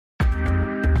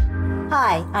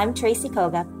Hi, I'm Tracy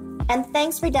Koga, and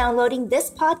thanks for downloading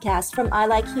this podcast from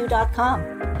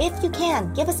ilikeyou.com. If you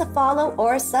can, give us a follow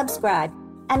or a subscribe.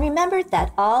 And remember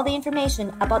that all the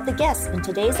information about the guests in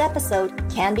today's episode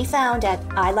can be found at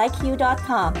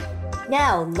ilikeyou.com.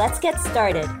 Now, let's get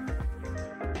started.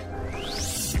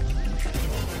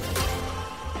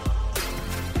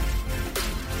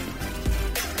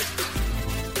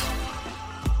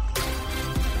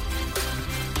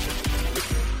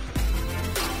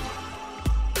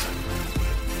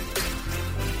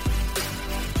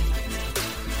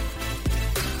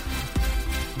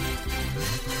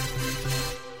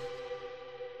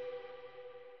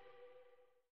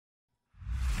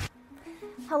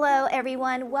 Hello,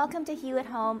 everyone. Welcome to Hugh at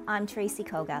Home. I'm Tracy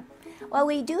Koga. Well,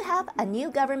 we do have a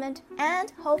new government and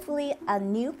hopefully a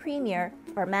new premier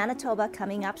for Manitoba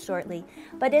coming up shortly.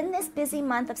 But in this busy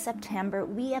month of September,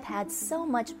 we have had so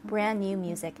much brand new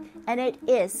music, and it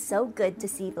is so good to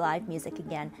see live music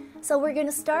again. So we're going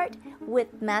to start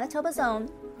with Manitoba's own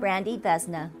Brandi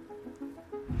Vezina.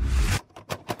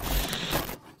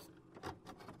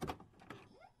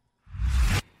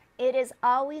 It is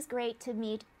always great to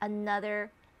meet another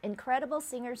incredible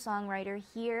singer-songwriter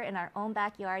here in our own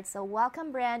backyard. So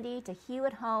welcome, Brandi, to Hugh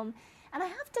at Home. And I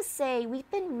have to say,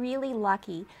 we've been really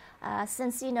lucky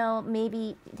since,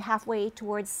 maybe halfway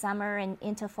towards summer and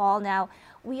into fall now.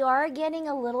 We are getting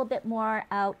a little bit more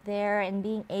out there and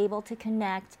being able to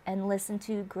connect and listen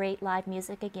to great live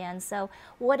music again. So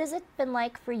what has it been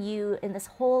like for you in this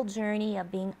whole journey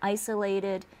of being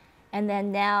isolated and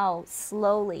then now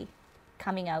slowly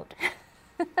coming out?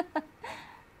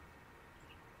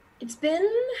 It's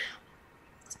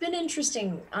been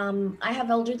interesting. I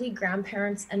have elderly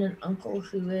grandparents and an uncle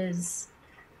who is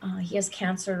he has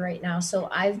cancer right now. So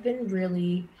I've been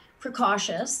really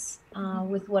precautious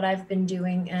with what I've been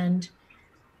doing, and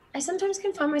I sometimes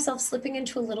can find myself slipping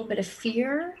into a little bit of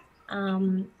fear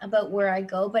about where I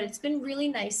go. But it's been really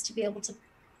nice to be able to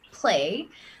play.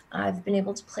 I've been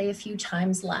able to play a few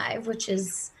times live, which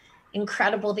is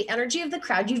incredible. The energy of the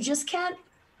crowd, you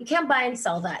can't buy and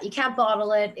sell that. You can't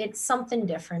bottle it. It's something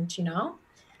different,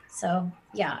 So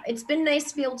yeah, it's been nice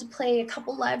to be able to play a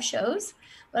couple live shows,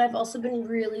 but I've also been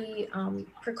really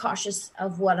precautious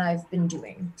of what I've been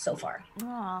doing so far.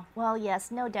 Oh, well, yes,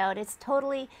 no doubt. It's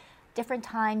totally different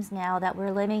times now that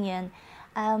we're living in.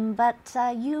 But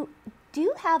you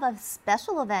do have a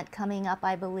special event coming up,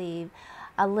 I believe,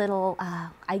 a little,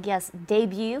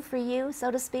 debut for you, so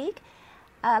to speak.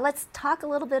 Let's talk a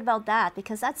little bit about that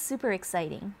because that's super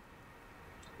exciting.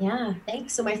 Yeah,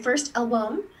 thanks. So my first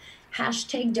album,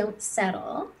 #Don't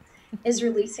Settle, is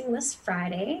releasing this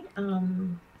Friday.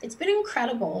 It's been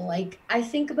incredible. Like, I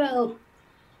think about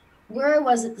where I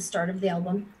was at the start of the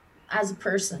album as a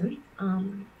person,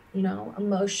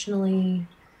 emotionally,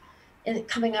 and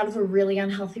coming out of a really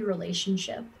unhealthy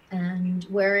relationship, and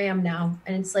where I am now.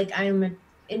 And it's like I am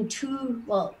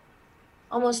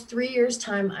almost 3 years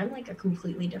time, I'm like a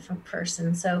completely different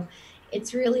person. So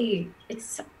it's really,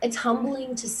 it's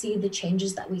humbling to see the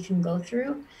changes that we can go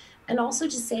through. And also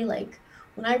to say, like,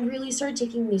 when I really started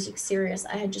taking music serious,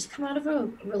 I had just come out of a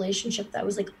relationship that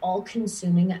was like all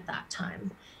consuming at that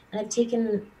time. And I've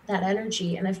taken that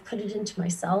energy and I've put it into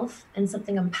myself and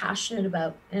something I'm passionate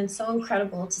about. And it's so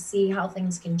incredible to see how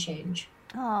things can change.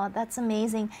 Oh, that's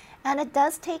amazing. And it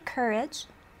does take courage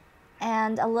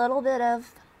and a little bit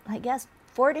of,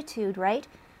 fortitude, right?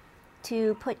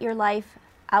 To put your life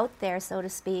out there, so to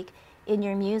speak, in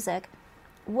your music.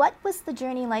 What was the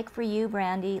journey like for you,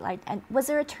 Brandi? And was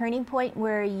there a turning point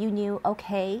where you knew,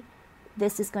 okay,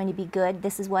 this is going to be good,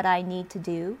 this is what I need to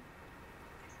do?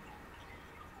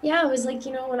 Yeah, it was like,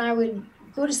 when I would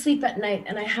go to sleep at night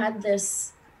and I had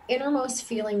this innermost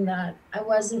feeling that I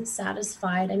wasn't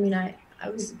satisfied. I mean, I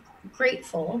was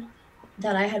grateful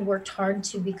that I had worked hard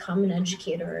to become an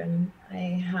educator and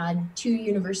I had 2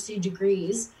 university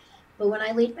degrees. But when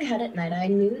I laid my head at night, I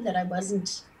knew that I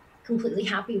wasn't completely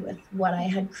happy with what I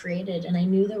had created. And I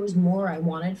knew there was more I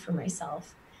wanted for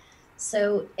myself.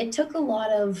 So it took a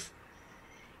lot of,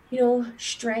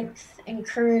 strength and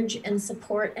courage and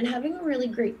support and having a really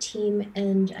great team.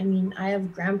 And I mean, I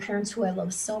have grandparents who I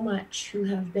love so much who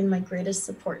have been my greatest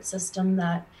support system,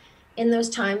 that in those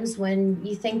times when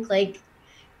you think like,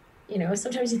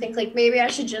 sometimes you think like maybe I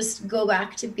should just go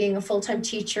back to being a full-time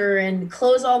teacher and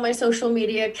close all my social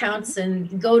media accounts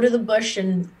and go to the bush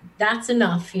and that's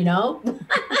enough,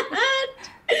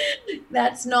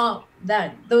 That's not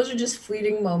that. Those are just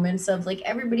fleeting moments of like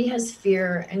everybody has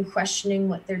fear and questioning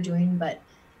what they're doing, but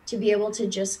to be able to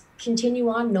just continue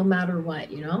on no matter what.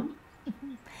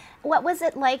 What was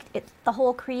it like, the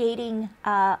whole creating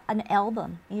an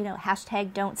album? You know,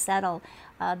 hashtag Don't Settle.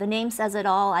 The name says it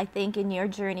all, I think, in your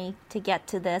journey to get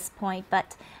to this point.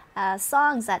 But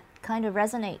songs that kind of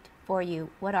resonate for you,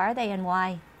 what are they and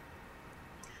why?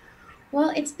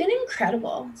 Well, it's been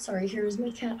incredible. Sorry, here's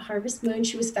my cat, Harvest Moon.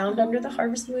 She was found under the Oh,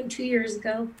 Harvest Moon 2 years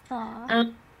ago. aw.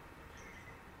 Um,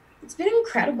 it's been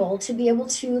incredible to be able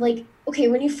to, like, okay,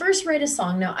 when you first write a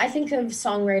song, now I think of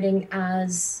songwriting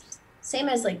as same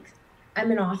as like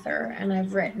I'm an author and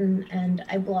I've written and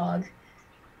I blog,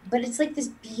 but it's like this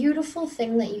beautiful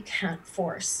thing that you can't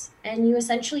force. And you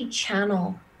essentially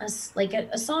channel us, like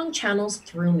a song channels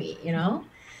through me, you know?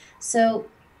 So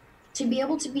to be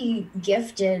able to be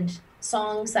gifted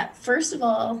songs that, first of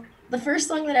all, the first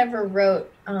song that I ever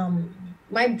wrote,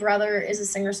 my brother is a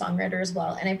singer-songwriter as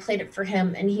well, and I played it for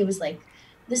him, and he was like,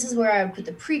 this is where I would put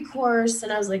the pre-chorus,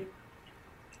 and I was like,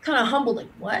 kind of humbled,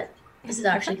 like, what? This is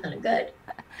actually kind of good.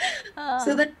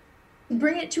 So Oh, then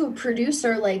bring it to a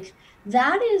producer, like,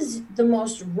 that is the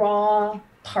most raw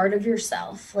part of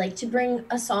yourself. Like, to bring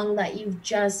a song that you've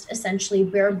just essentially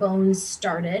bare bones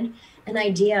started, an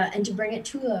idea, and to bring it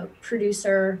to a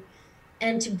producer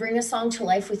and to bring a song to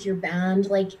life with your band,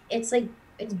 like it's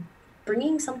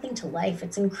bringing something to life.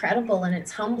 It's incredible and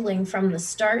it's humbling from the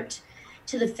start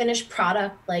to the finished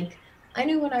product. Like, I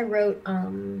knew when I wrote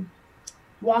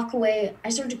Walk Away, I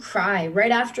started to cry right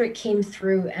after it came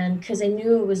through, and because I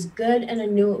knew it was good and I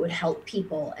knew it would help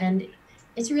people. And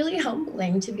it's really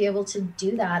humbling to be able to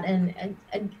do that, and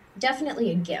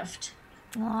definitely a gift.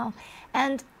 oh.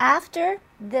 And after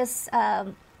this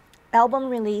album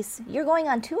release, you're going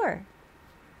on tour.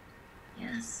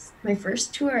 Yes, my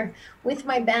first tour with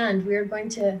my band. We are going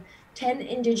to 10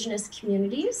 Indigenous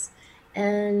communities,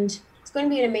 and it's going to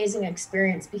be an amazing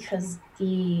experience because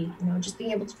just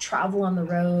being able to travel on the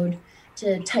road,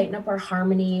 to tighten up our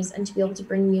harmonies, and to be able to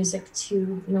bring music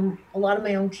to, a lot of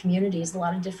my own communities, a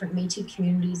lot of different Métis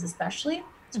communities, especially.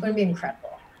 It's going to be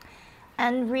incredible.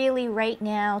 And really, right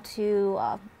now,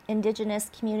 to Indigenous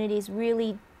communities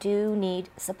really do need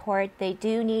support. They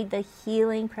do need the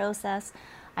healing process.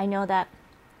 I know that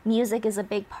music is a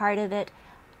big part of it.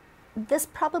 This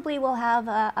probably will have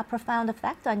a profound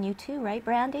effect on you too, right,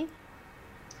 Brandi?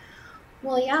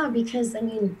 Well, yeah, because I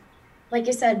mean, like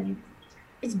I said,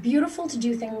 it's beautiful to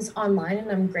do things online,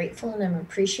 and I'm grateful and I'm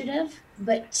appreciative,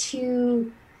 but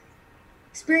to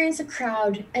experience a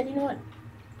crowd, and you know what?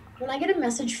 When I get a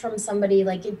message from somebody,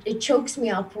 like it chokes me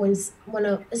up when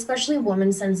especially a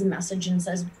woman sends a message and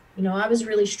says, I was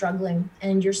really struggling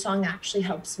and your song actually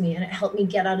helps me and it helped me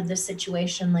get out of this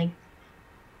situation. Like,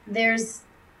 there's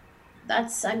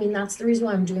that's the reason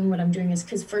why I'm doing what I'm doing, is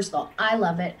because, first of all, I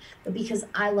love it, but because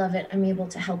I love it, I'm able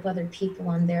to help other people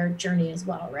on their journey as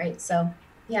well, right? So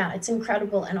yeah, it's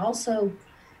incredible. And also,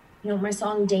 my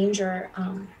song Danger,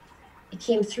 it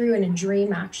came through in a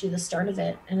dream, actually, the start of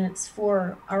it, and it's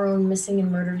for our own missing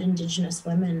and murdered Indigenous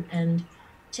women. And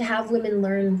to have women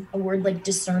learn a word like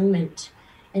discernment,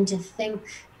 and to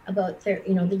think about their,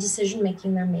 the decision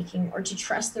making they're making, or to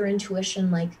trust their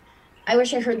intuition. Like, I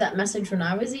wish I heard that message when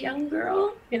I was a young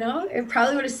girl. It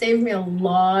probably would have saved me a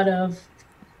lot of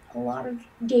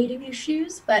dating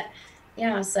issues. But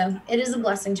yeah, so it is a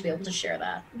blessing to be able to share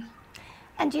that.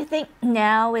 And do you think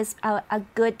now is a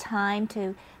good time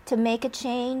to make a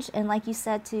change and, like you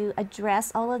said, to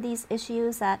address all of these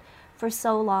issues that for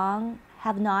so long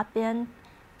have not been?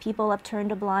 People have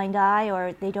turned a blind eye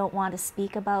or they don't want to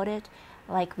speak about it.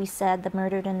 Like we said, the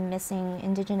murdered and missing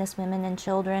Indigenous women and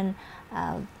children,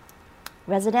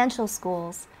 residential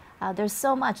schools. There's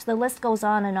so much. The list goes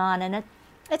on, and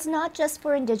it's not just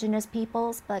for Indigenous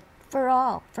peoples, but for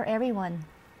all, for everyone.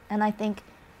 And I think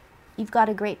you've got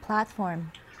a great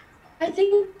platform. I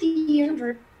think the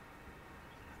universe.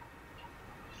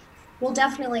 Well,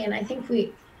 definitely. And I think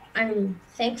I'm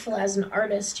thankful as an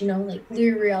artist, like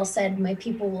Louis Riel said, my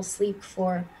people will sleep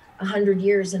for 100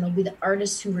 years and it'll be the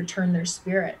artists who return their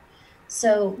spirit.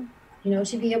 So,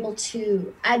 to be able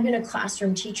to, I've been a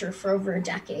classroom teacher for over a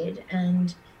decade,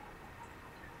 and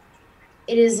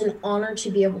it is an honor to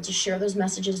be able to share those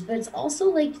messages, but it's also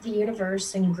like the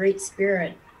universe and great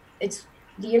spirit.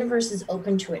 The universe is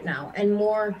open to it now, and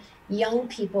more young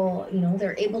people,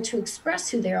 they're able to express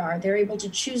who they are. They're able to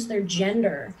choose their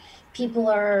gender. People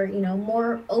are,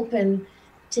 more open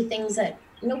to things that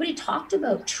nobody talked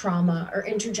about, trauma or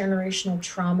intergenerational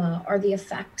trauma, or the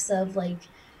effects of, like,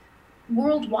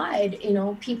 worldwide,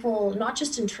 people, not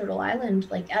just in Turtle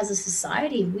Island, like, as a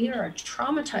society, we are a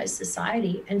traumatized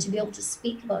society. And to be able to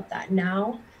speak about that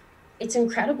now, it's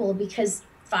incredible, because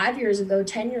 5 years ago,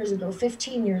 10 years ago,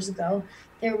 15 years ago,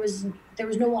 there was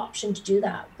no option to do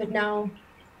that. But now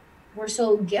we're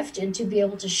so gifted to be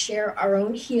able to share our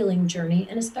own healing journey.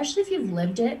 And especially if you've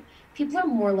lived it, people are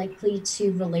more likely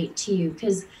to relate to you,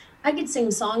 because I could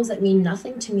sing songs that mean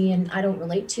nothing to me and I don't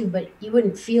relate to, but you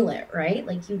wouldn't feel it, right?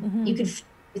 Like you could feel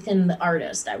within the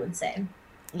artist, I would say.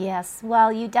 Yes.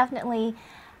 Well, you definitely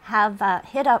have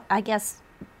hit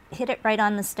it right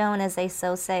on the stone, as they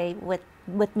so say,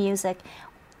 with music.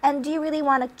 And do you really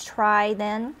want to try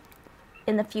then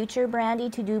in the future, Brandi,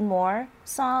 to do more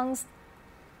songs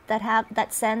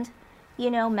that send,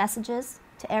 messages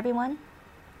to everyone?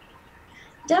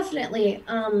 Definitely.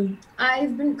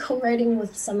 I've been co-writing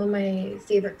with some of my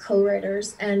favorite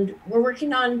co-writers, and we're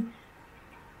working on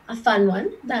a fun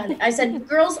one that I said,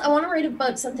 girls, I want to write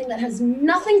about something that has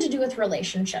nothing to do with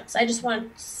relationships. I just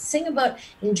want to sing about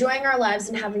enjoying our lives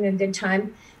and having a good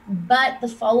time. But the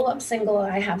follow-up single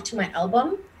I have to my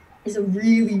album is a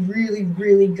really, really,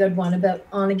 really good one about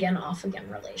on-again, off-again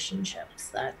relationships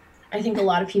that I think a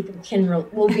lot of people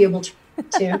will be able to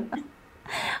relate to.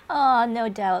 Oh, no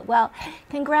doubt. Well,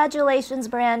 congratulations,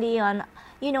 Brandi, on,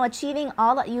 achieving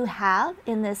all that you have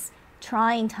in this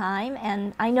trying time.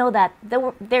 And I know that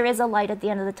there is a light at the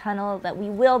end of the tunnel, that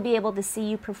we will be able to see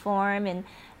you perform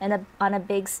on a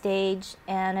big stage,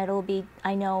 and it'll be,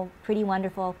 I know, pretty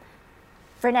wonderful.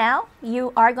 For now,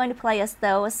 you are going to play us,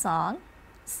 though, a song.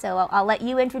 So I'll let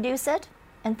you introduce it.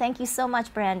 And thank you so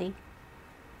much, Brandi.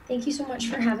 Thank you so much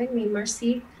for having me,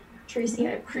 Marcy. Tracy,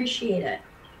 I appreciate it.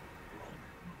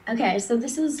 Okay, so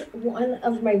this is one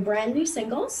of my brand new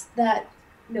singles that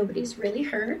nobody's really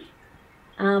heard.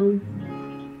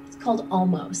 It's called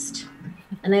Almost.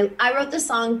 And I wrote this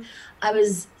song. I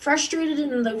was frustrated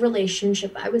in the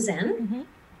relationship I was in,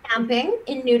 camping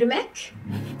in Nudamik,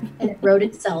 and it wrote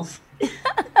itself.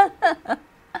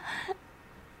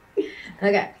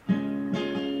 Okay.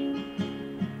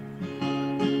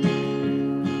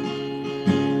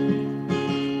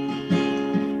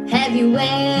 Have you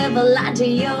ever lied to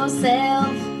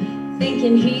yourself,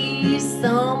 thinking he's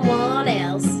someone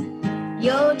else?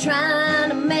 You're trying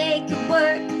to make it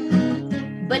work,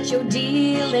 but you're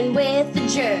dealing with a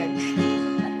jerk.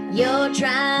 You're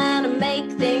trying to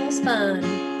make things fun,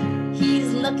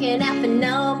 he's looking out for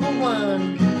number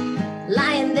one.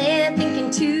 Lying there thinking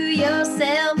to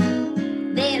yourself,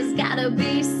 there's gotta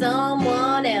be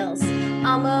someone else.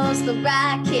 Almost the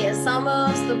right kiss,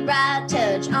 almost the right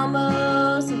touch,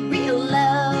 almost real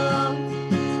love.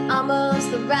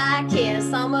 Almost the right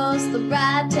kiss, almost the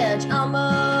right touch,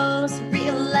 almost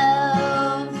real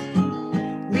love.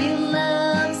 Real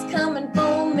love's coming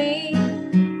for me.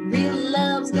 Real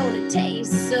love's gonna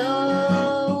taste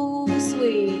so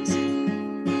sweet.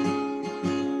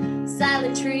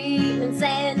 Silent treatments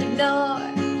and ignore,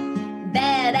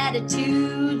 bad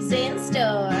attitudes in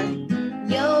store.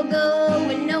 You're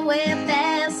going nowhere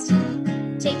fast,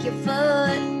 take your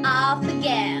foot off the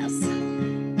gas.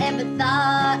 Ever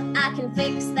thought I can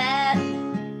fix that?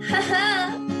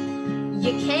 Haha,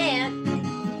 you can't.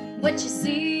 What you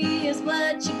see is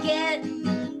what you get.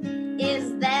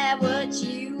 Is that what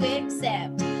you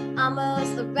accept?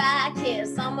 Almost the right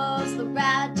kiss, almost the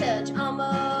right touch,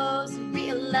 almost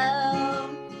real love.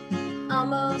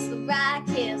 Almost the right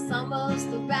kiss, almost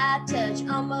the right touch,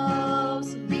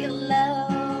 almost real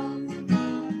love.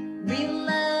 Real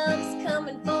love's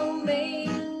coming for me.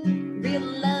 Real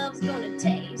love's gonna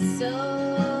taste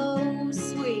so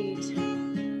sweet.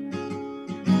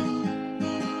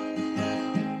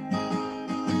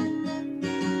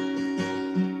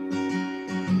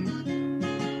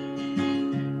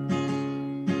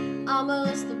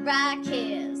 Almost the right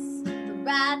kiss, the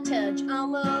right touch,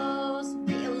 almost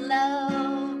real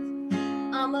love.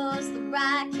 Almost the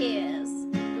right kiss,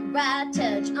 the right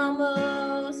touch,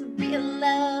 almost real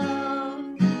love.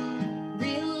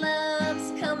 Real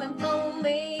love's coming for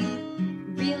me.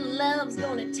 Real love's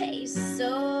gonna taste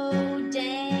so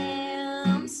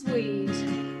damn sweet.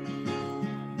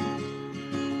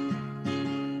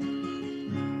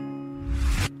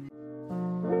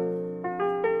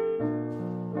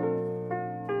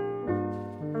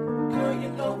 Girl, you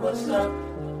know what's up.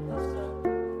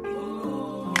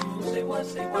 Ooh, say what,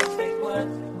 say what, say what.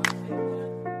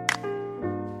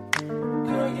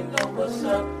 Girl, you know what's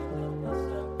up.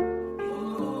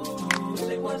 Ooh,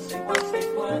 say what, say what, say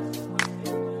what.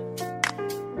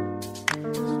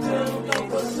 So tell me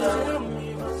what's up. Tell me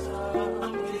what's up.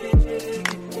 I'm begging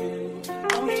you.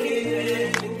 I'm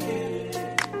begging you.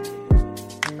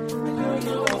 Girl, you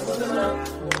know what's up.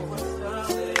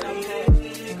 Say I'm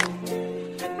begging you.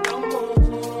 And I'm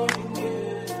wanting you.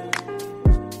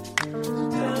 So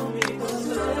tell me what's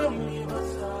up. Tell me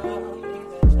what's up.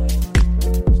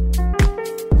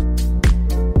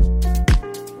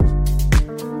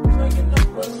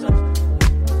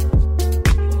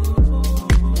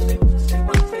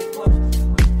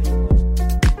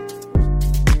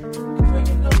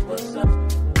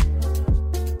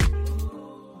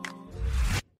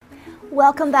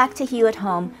 Welcome back to Hugh at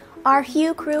Home. Our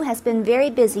Hugh crew has been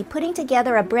very busy putting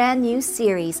together a brand new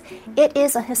series. It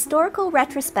is a historical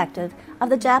retrospective of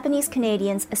the Japanese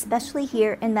Canadians, especially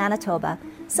here in Manitoba.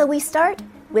 So we start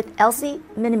with Elsie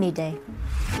Minamide.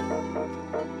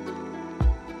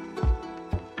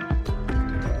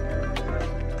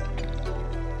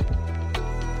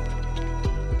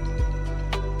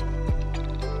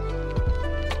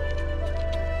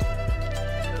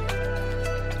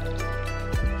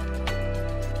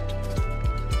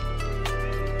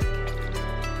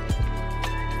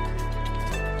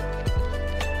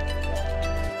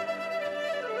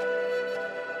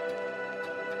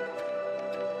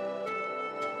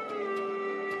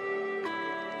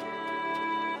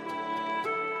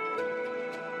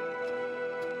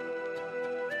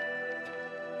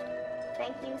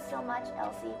 Thank you so much,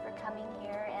 Elsie, for coming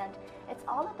here. And it's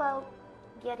all about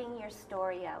getting your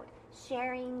story out,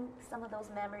 sharing some of those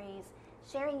memories,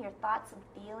 sharing your thoughts and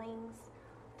feelings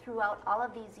throughout all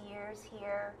of these years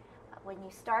here. When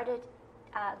you started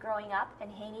growing up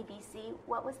in Haney, BC,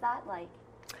 what was that like?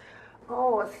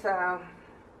 Oh, it's,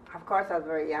 of course, I was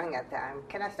very young at the time.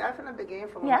 Can I start from the beginning,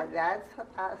 from Yeah. my dad's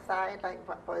side, like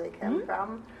where they came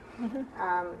from?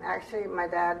 Actually, my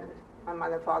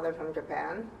mother and father from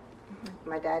Japan.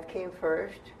 My dad came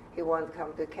first. He wanted to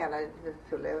come to Canada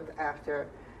to live after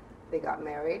they got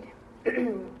married.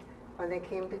 When they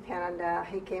came to Canada,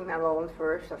 he came alone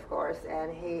first, of course,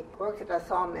 and he worked at a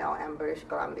sawmill in British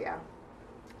Columbia.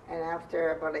 And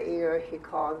after about a year, he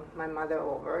called my mother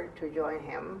over to join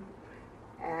him.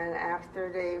 And after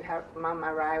Mom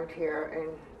arrived here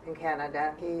in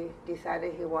Canada, he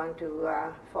decided he wanted to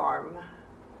farm.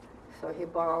 So he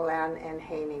bought land in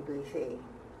Haney, BC.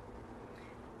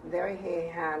 There he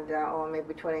had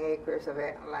maybe 20 acres of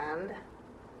land,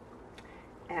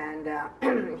 and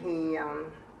he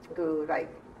grew like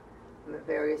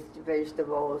various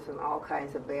vegetables and all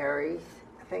kinds of berries.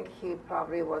 I think he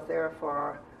probably was there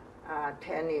for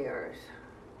 10 years.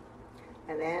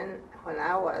 And then when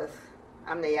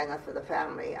I'm the youngest of the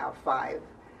family of 5.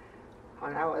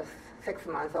 When I was 6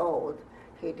 months old,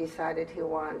 he decided he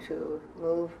wanted to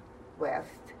move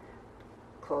west,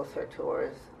 closer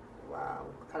towards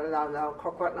along the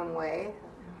Coquitlam Way,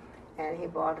 and he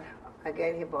bought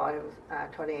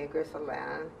 20 acres of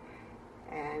land,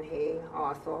 and he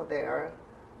also there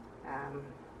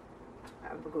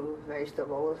grew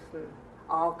vegetables and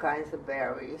all kinds of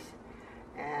berries,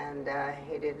 and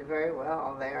he did very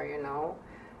well there, you know.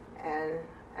 And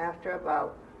after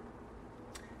about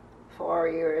 4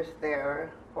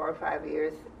 or 5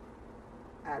 years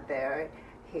there,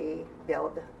 he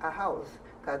built a house,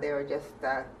 because they were just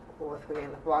when he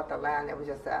bought the land, it was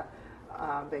just a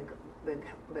big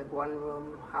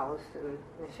one-room house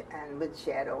and with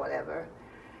shed or whatever.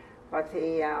 But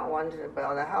he wanted to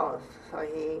build a house, so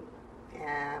he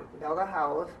built a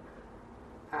house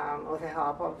with the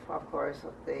help of course,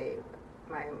 of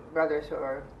my brothers who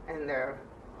were in their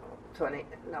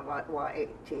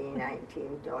 18,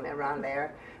 19, around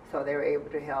there, so they were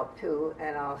able to help too.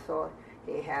 And also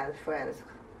he had friends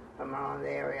from around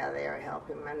the area there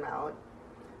helping him out.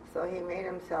 So he built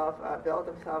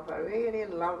himself a really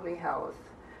lovely house,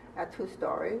 a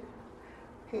 2-story.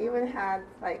 He even had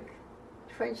like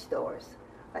French doors,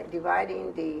 like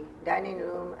dividing the dining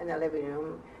room and the living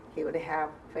room. He would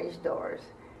have French doors,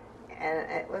 and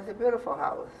it was a beautiful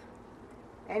house.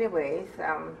 Anyways,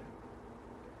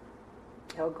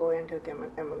 he'll go into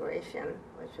immigration,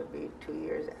 which would be 2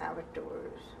 years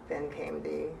afterwards. Then came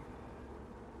the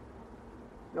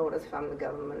notice from the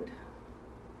government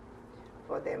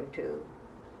for them to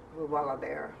move out of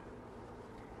there.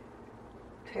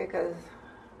 Take as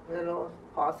little as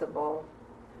possible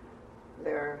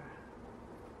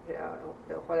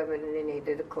whatever they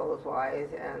needed clothes-wise,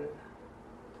 and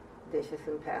dishes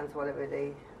and pans, whatever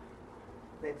they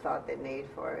thought they need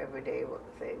for everyday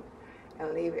thing,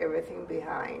 and leave everything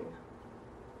behind.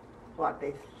 What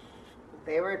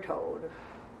they were told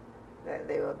that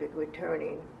they will be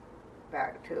returning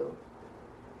back to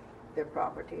their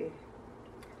property.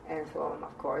 And so,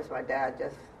 of course, my dad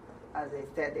just, as they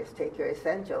said, just take your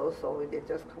essentials, so we did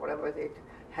just whatever they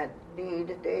had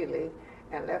need daily,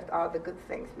 and left all the good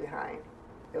things behind.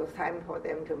 It was time for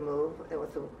them to move. It was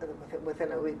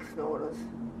within a week's notice.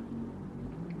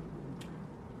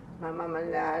 My mom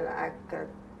and dad,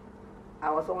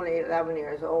 I was only 11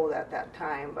 years old at that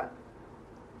time, but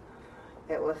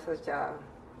it was such a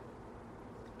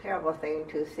terrible thing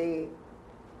to see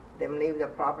them leave the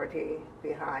property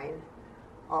behind,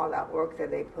 all that work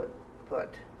that they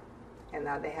put, and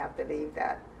now they have to leave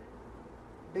that.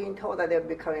 Being told that they'll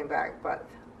be coming back, but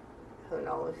who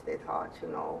knows? They thought,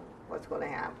 what's going to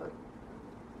happen.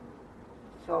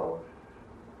 So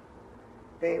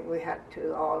we had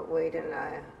to all wait in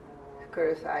a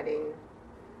siding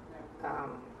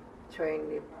train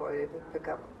before they could pick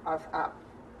us up.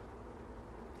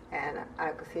 And I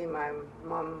could see my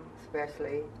mom,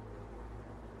 especially,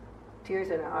 tears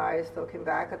in her eyes, looking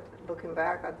back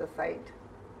at the site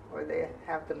where they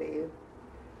have to leave.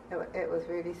 It was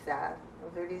really sad. It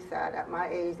was really sad. At my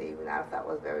age, even I thought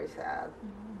was very sad.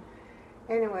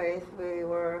 Mm-hmm. Anyways, we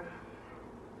were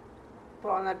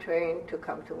put on a train to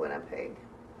come to Winnipeg.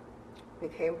 We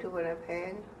came to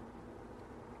Winnipeg.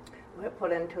 We were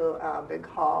put into a big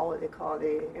hall, what they call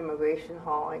the immigration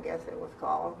hall, I guess it was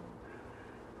called.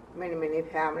 Many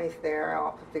families there,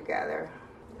 all put together.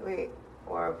 We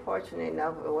were fortunate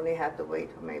enough, we only had to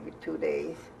wait for maybe 2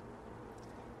 days.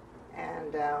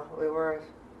 And we were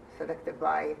selected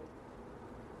by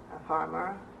a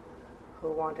farmer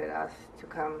who wanted us to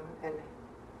come and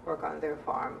work on their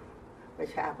farm,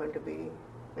 which happened to be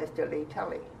Mr. Lee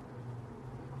Tully.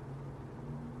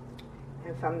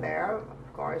 And from there,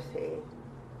 of course, he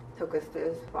took us to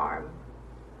his farm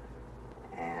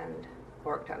and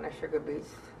worked on the sugar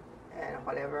beets and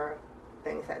whatever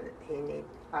things that he needed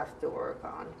us to work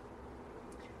on.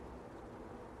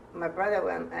 My brother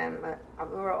went, and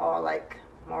we were all like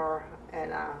more,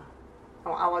 and I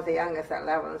was the youngest at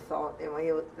 11, so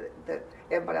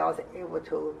everybody else was able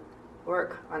to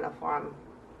work on the farm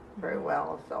very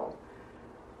well. So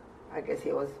I guess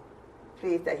he was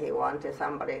pleased that he wanted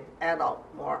somebody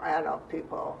more adult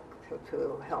people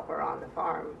to help her on the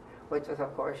farm, which was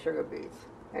of course sugar beets.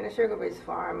 In the sugar beets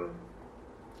farm,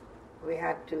 we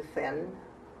had to thin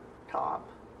top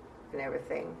and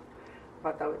everything,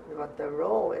 but the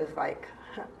row is like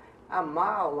a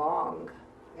mile long,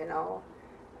 you know.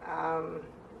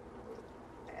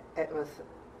 It was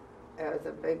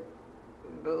a big,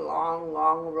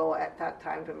 long row at that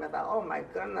time. To me, I thought, oh my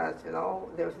goodness, you know,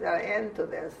 there's no end to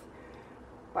this.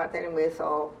 But anyway,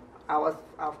 so I was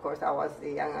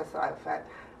the youngest, so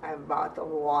I bought the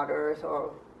waters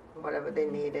or whatever they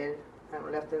needed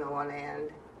and left in one end,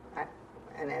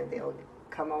 and then they'll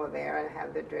come over there and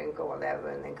have the drink or whatever,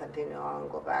 and then continue on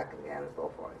and go back again and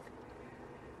so forth.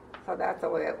 So that's the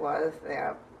way it was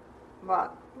there.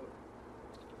 But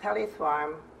Tully's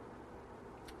farm,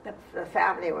 the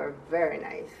family were very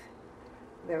nice.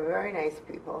 They were very nice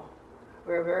people.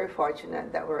 We were very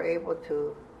fortunate that we were able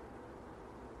to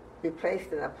be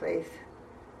placed in a place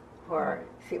where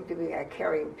seemed to be a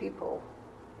caring people,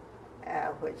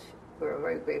 which we were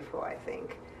very grateful, I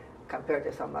think, compared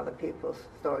to some other people's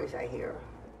stories I hear.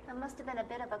 It must have been a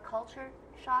bit of a culture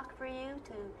shock for you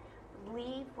to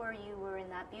leave where you were in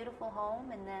that beautiful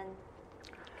home and then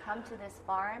come to this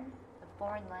farm, a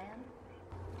foreign land.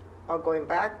 Or going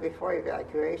back before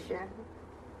evacuation,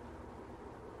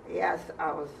 yes,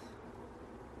 I was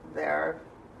there.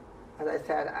 As I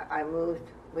said,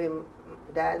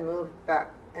 Dad moved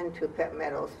back into Pet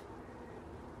Meadows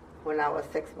when I was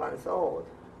 6 months old.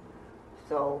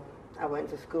 So I went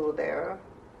to school there,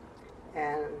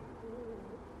 and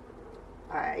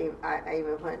I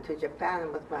even went to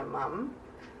Japan with my mom.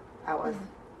 I was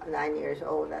 9 years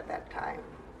old at that time.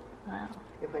 Wow.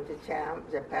 We went to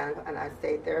Japan, and I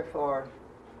stayed there for,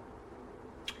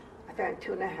 I think,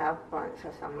 2.5 months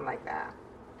or something like that,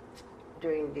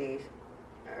 during the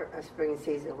spring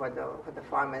season where the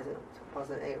farm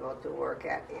wasn't able to work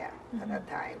at yet at that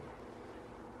time.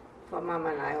 So Mom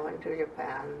and I went to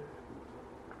Japan,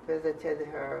 visited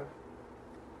her,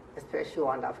 especially she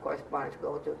wanted, of course, wanted to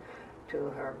go to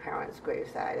her parents'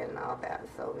 graveside and all that.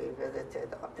 So we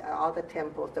visited all the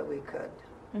temples that we could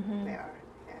there.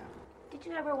 Yeah. Did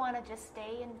you ever want to just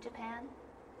stay in Japan?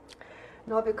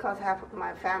 No, because half of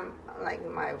my family, like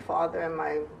my father and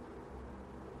my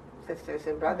sisters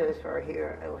and brothers were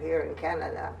here in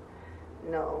Canada.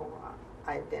 No,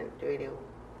 I didn't really.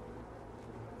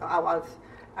 I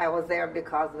was there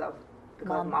because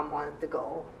Mom wanted to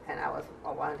go, and I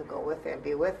wanted to go with her and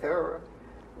be with her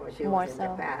when she was in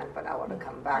Japan, but I want to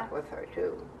come back with her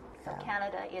too. So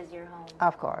Canada is your home.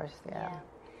 Of course, yeah.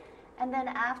 And then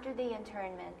after the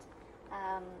internment,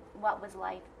 what was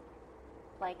life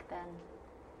like then?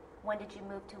 When did you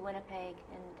move to Winnipeg,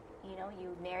 and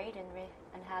you married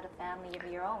and had a family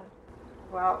of your own?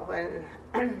 Well, when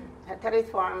at Teddy's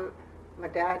farm, my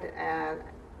dad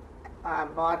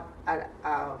bought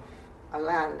a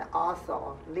land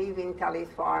also, leaving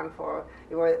Tully's farm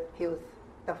he was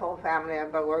the whole family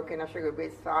had been working a sugar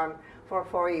beets farm for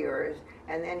 4 years,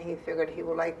 and then he figured he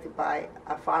would like to buy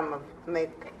a farm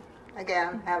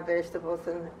have vegetables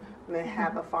and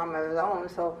have a farm of his own.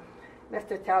 So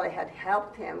Mr. Tully had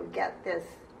helped him get this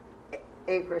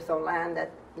acres of land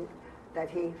that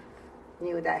he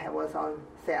knew that it was on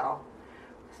sale.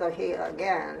 So he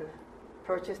again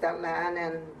purchased that land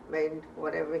and made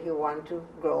whatever he wanted to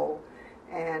grow,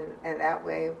 and that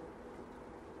way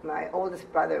my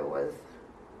oldest brother was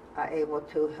able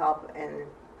to help in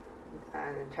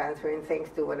transferring things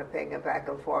to Winnipeg and back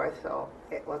and forth, so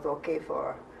it was okay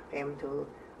for him to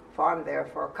farm there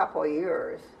for a couple of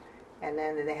years, and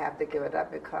then they have to give it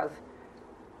up because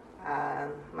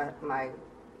my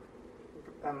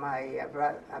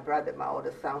brother, my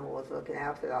oldest son, who was looking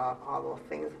after all those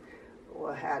things,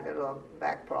 had a little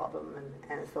back problem,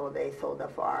 and so they sold the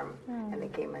farm and they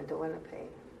came into Winnipeg.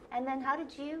 And then how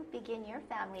did you begin your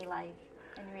family life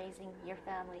and raising your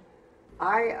family?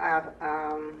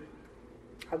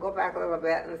 I'll go back a little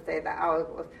bit and say that I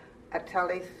was at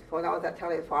Tully's. When I was at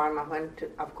Tully's farm, I went to,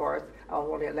 of course, I was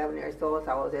only 11 years old,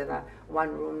 so I was in a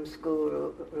one-room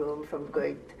school room from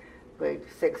grade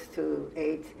 6 to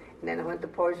 8. And then I went to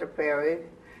Porter Prairie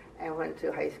and went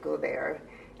to high school there.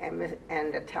 And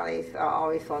the Tullys are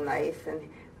always so nice, and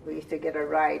we used to get a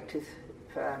ride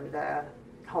from the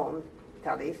home,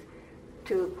 Tullys,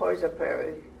 to Porter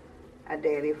Prairie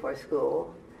daily for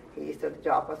school. He used to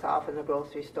drop us off in the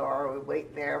grocery store. We'd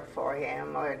wait there for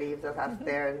him, or he leaves us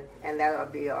there, and that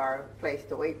would be our place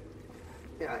to wait,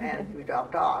 and we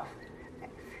dropped off.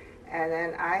 And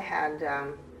then I had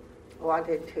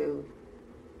wanted to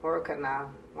work in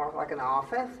more like an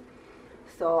office,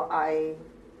 so I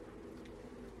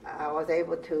was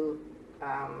able to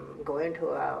go into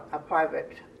a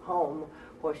private home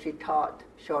where she taught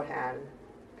shorthand,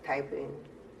 typing,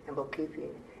 and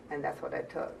bookkeeping, and that's what I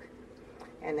took.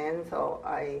 And then so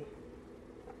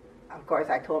of course,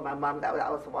 I told my mom that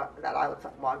I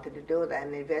wanted to do that,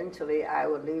 and eventually I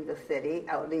would leave the city,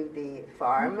 I would leave the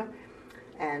farm,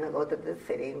 and go to the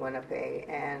city in Winnipeg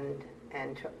and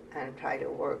try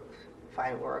to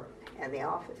find work in the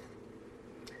office.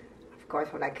 Of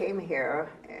course, when I came here,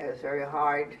 it was very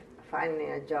hard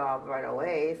finding a job right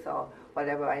away, so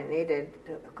whatever I needed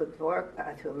could work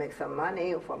to make some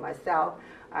money for myself.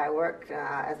 I worked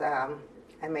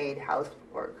I made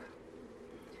housework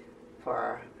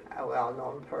for a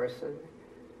well-known person,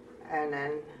 and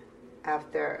then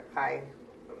after I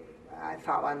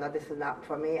thought, well, no, this is not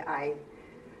for me, I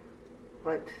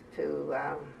went to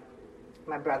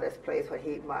my brother's place, where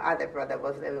my other brother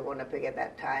was living in Winnipeg at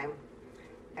that time,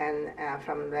 and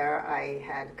from there I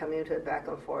had commuted back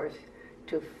and forth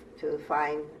to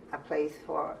find a place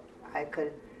where I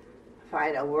could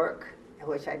find a work,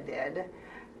 which I did.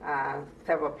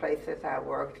 Several places I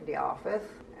worked in the office,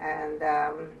 and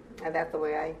that's the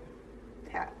way I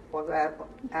was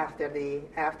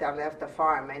after I left the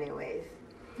farm, anyways.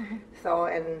 So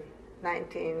in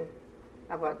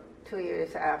about 2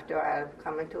 years after I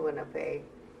come into Winnipeg,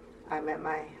 I met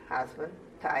my husband,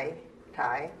 Ty,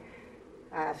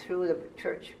 through the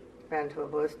church, rental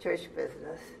church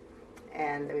business,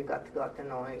 and we got to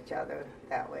know each other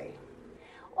that way.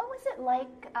 What was it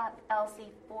like,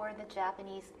 Elsie, for the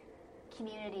Japanese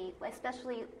community,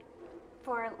 especially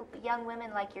for young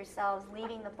women like yourselves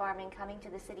leaving the farm and coming to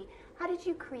the city? How did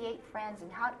you create friends,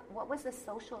 and what was the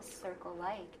social circle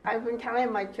like? I've been telling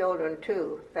my children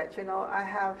too that I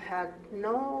have had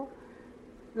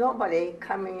nobody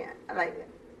coming, like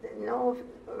no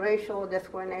racial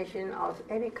discrimination of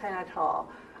any kind at all.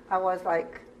 I was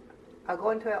like, I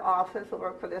go into an office to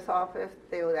work for this office,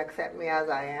 they would accept me as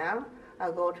I am. I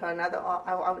go to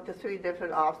I went to 3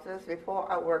 different offices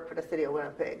before I worked for the city of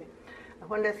Winnipeg. I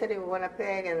went to the city of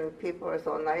Winnipeg, and people were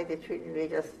so nice. They treated me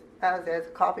just as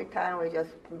there's coffee time. We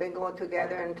just bingo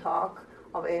together and talk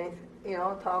of anything,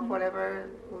 talk whatever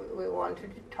we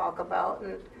wanted to talk about.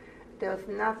 And there was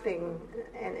nothing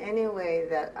in any way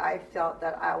that I felt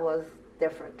that I was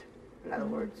different. In other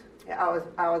words, I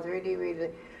was really,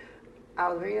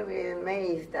 really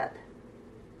amazed that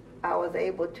I was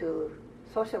able to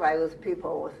socialize with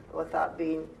people without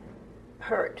being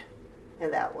hurt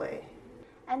in that way.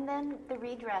 And then the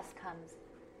redress comes,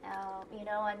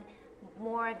 and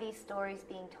more of these stories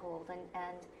being told.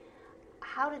 And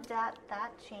how did that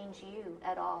change you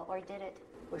at all, or did it?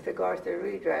 With regards to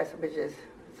redress, which is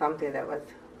something that was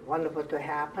wonderful to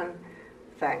happen,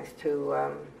 thanks to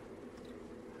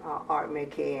Art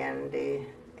Mickey and the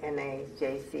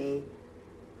NAJC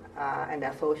and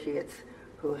associates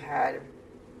who had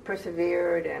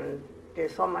persevered and did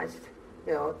so much,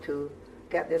 to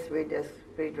get this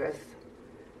redress,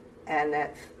 and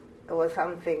it was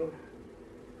something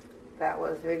that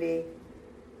was really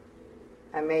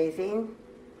amazing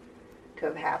to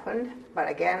have happened. But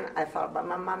again, I thought about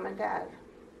my mom and dad.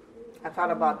 I thought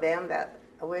about them, that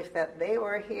I wish that they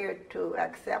were here to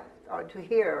accept, or to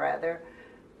hear rather,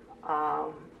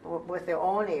 with their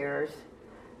own ears,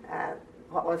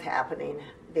 what was happening,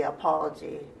 the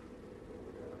apology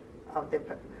of the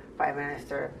Prime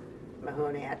Minister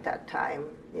Mahoney at that time,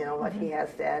 what he has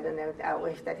said, and I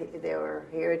wish that they were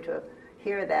here to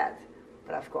hear that.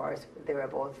 But of course, they were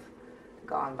both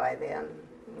gone by then.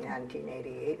 In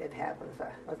 1988 it happened,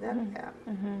 wasn't it? Yeah.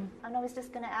 And I was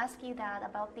just going to ask you that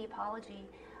about the apology.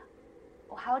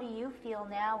 Well, how do you feel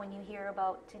now when you hear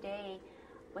about today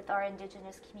with our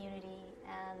Indigenous community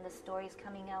and the stories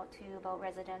coming out too about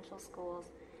residential schools?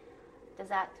 Does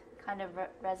that kind of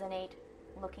resonate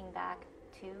looking back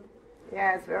too?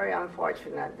 Yeah, it's very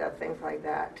unfortunate that things like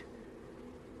that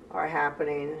are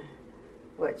happening,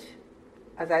 which,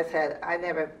 as I said, I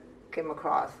never came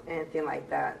across anything like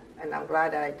that, and I'm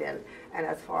glad that I didn't. And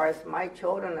as far as my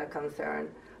children are concerned,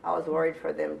 I was worried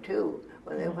for them too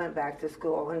when they went back to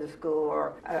school, went to school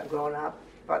or grown up,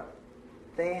 but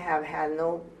they have had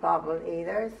no problem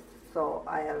either, so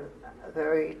I am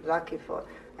very lucky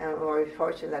and very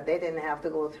fortunate that they didn't have to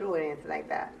go through anything like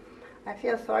that. I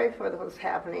feel sorry for what's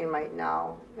happening right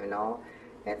now.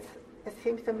 It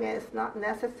seems to me it's not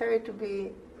necessary to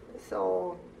be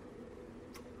so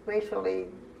racially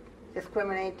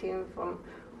discriminating from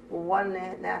one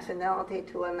nationality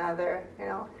to another.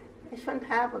 It shouldn't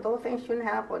happen. Those things shouldn't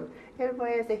happen.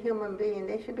 Everybody is a human being.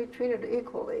 They should be treated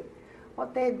equally.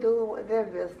 What they do is their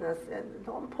business, and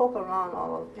don't poke around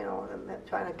all of,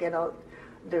 trying to get out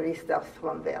dirty stuff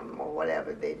from them or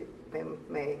whatever they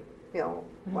may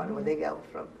what they get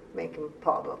from making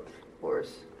problems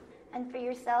worse. And for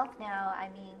yourself now, I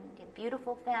mean, a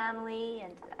beautiful family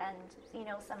and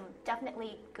some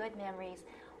definitely good memories.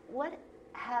 What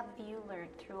have you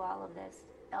learned through all of this,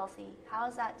 Elsie? How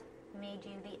has that made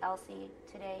you the Elsie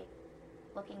today,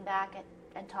 looking back at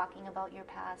and talking about your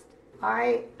past?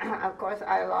 Of course,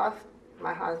 I lost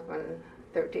my husband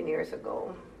 13 years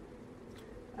ago.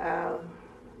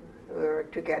 We were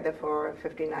together for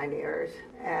 59 years,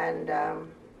 and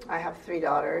I have 3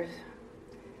 daughters,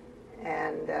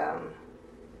 and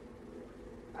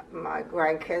my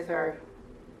grandkids are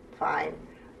fine.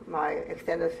 My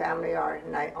extended family are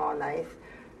all nice.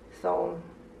 So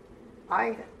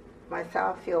I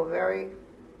myself feel very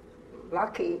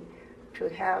lucky to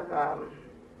have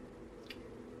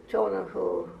children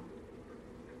who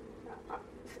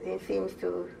it seems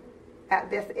to, at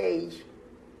this age,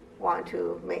 want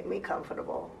to make me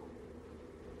comfortable,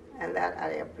 and that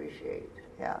I appreciate.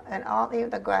 Yeah, and even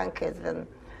the grandkids, and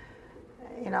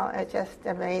it's just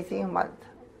amazing. What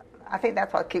I think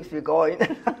that's what keeps me going.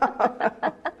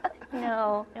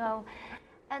 No,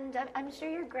 and I'm sure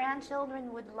your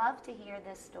grandchildren would love to hear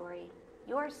this story,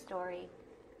 your story.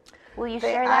 Will you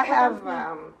share that with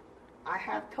them? I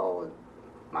have told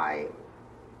my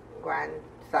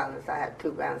grandsons. I have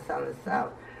 2 grandsons.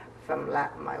 From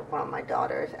one of my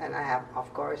daughters, and I have,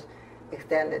 of course,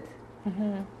 extended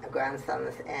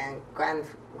grandsons and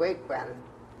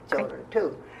great-grandchildren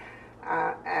too.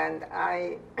 And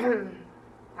I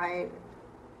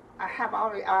have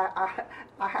already, I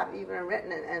have even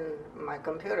written it in my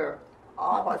computer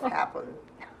all what's happened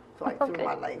through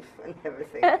my life and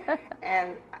everything,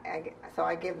 and so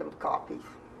I give them copies.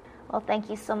 Well, thank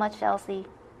you so much, Elsie,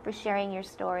 for sharing your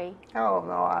story. Oh,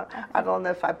 no, I don't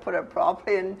know if I put it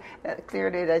properly and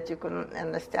clearly that you can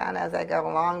understand as I go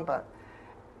along, but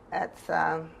it's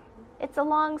a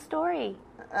long story.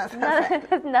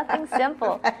 Nothing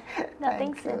simple.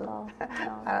 Nothing simple.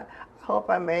 No. I hope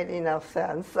I made enough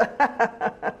sense.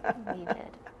 You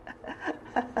did.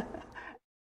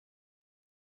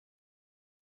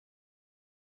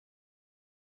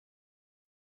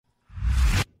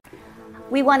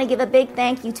 We want to give a big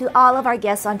thank you to all of our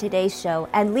guests on today's show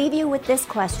and leave you with this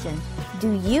question.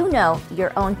 Do you know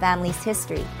your own family's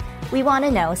history? We want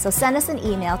to know, so send us an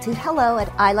email to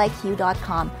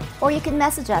hello@ilikeyou.com, or you can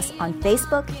message us on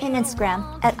Facebook and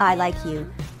Instagram at ilikeyou.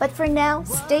 But for now,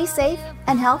 stay safe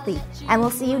and healthy, and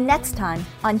we'll see you next time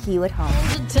on Hugh at Home.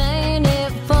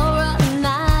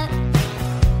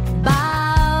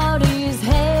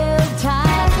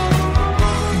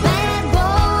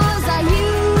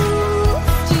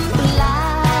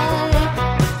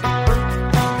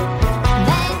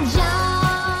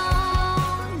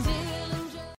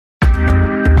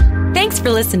 Thanks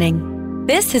for listening.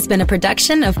 This has been a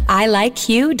production of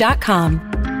ilikeyou.com.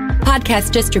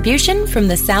 Podcast distribution from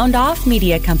the Sound Off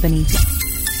Media Company.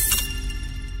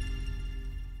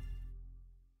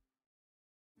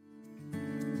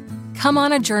 Come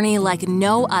on a journey like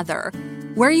no other,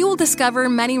 where you will discover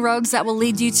many roads that will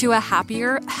lead you to a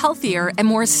happier, healthier, and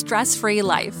more stress-free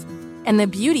life. And the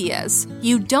beauty is,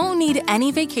 you don't need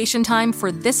any vacation time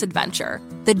for this adventure.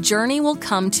 The journey will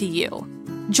come to you.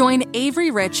 Join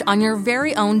Avery Rich on your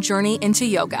very own journey into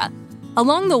yoga.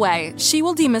 Along the way, she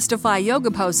will demystify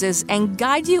yoga poses and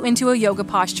guide you into a yoga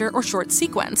posture or short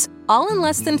sequence, all in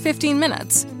less than 15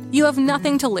 minutes. You have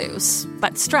nothing to lose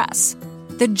but stress.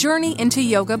 The Journey into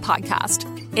Yoga podcast.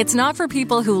 It's not for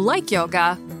people who like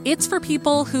yoga, it's for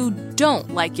people who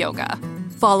don't like yoga.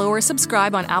 Follow or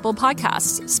subscribe on Apple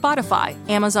Podcasts, Spotify,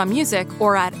 Amazon Music,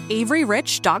 or at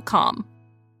averyrich.com.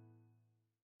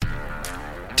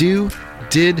 Do,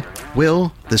 Did,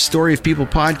 Will, the Story of People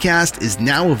podcast is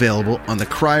now available on the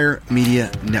Crier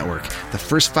Media Network. The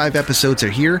first 5 episodes are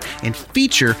here and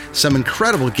feature some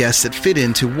incredible guests that fit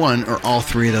into one or all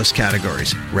 3 of those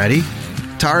categories. Ready?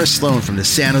 Tara Sloan from the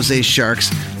San Jose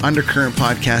Sharks, Undercurrent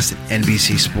podcast, and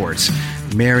NBC Sports.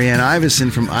 Marianne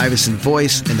Iveson from Iveson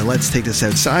Voice and the Let's Take This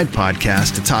Outside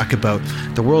podcast to talk about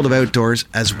the world of outdoors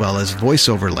as well as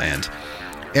voiceover land.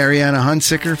 Ariana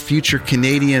Hunsicker, future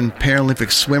Canadian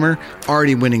Paralympic swimmer,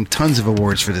 already winning tons of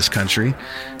awards for this country.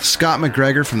 Scott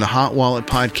McGregor from the Hot Wallet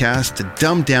podcast to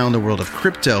dumb down the world of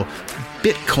crypto,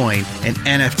 Bitcoin, and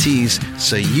NFTs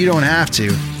so you don't have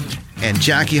to. And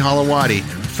Jackie Holowati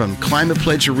from Climate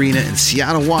Pledge Arena in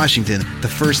Seattle, Washington, the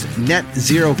first net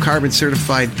zero carbon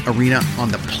certified arena on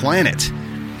the planet.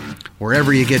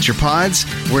 Wherever you get your pods,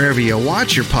 wherever you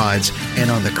watch your pods,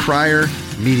 and on the Crier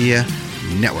Media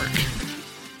Network.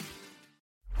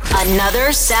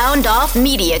 Another Sound Off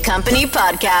Media Company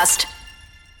podcast.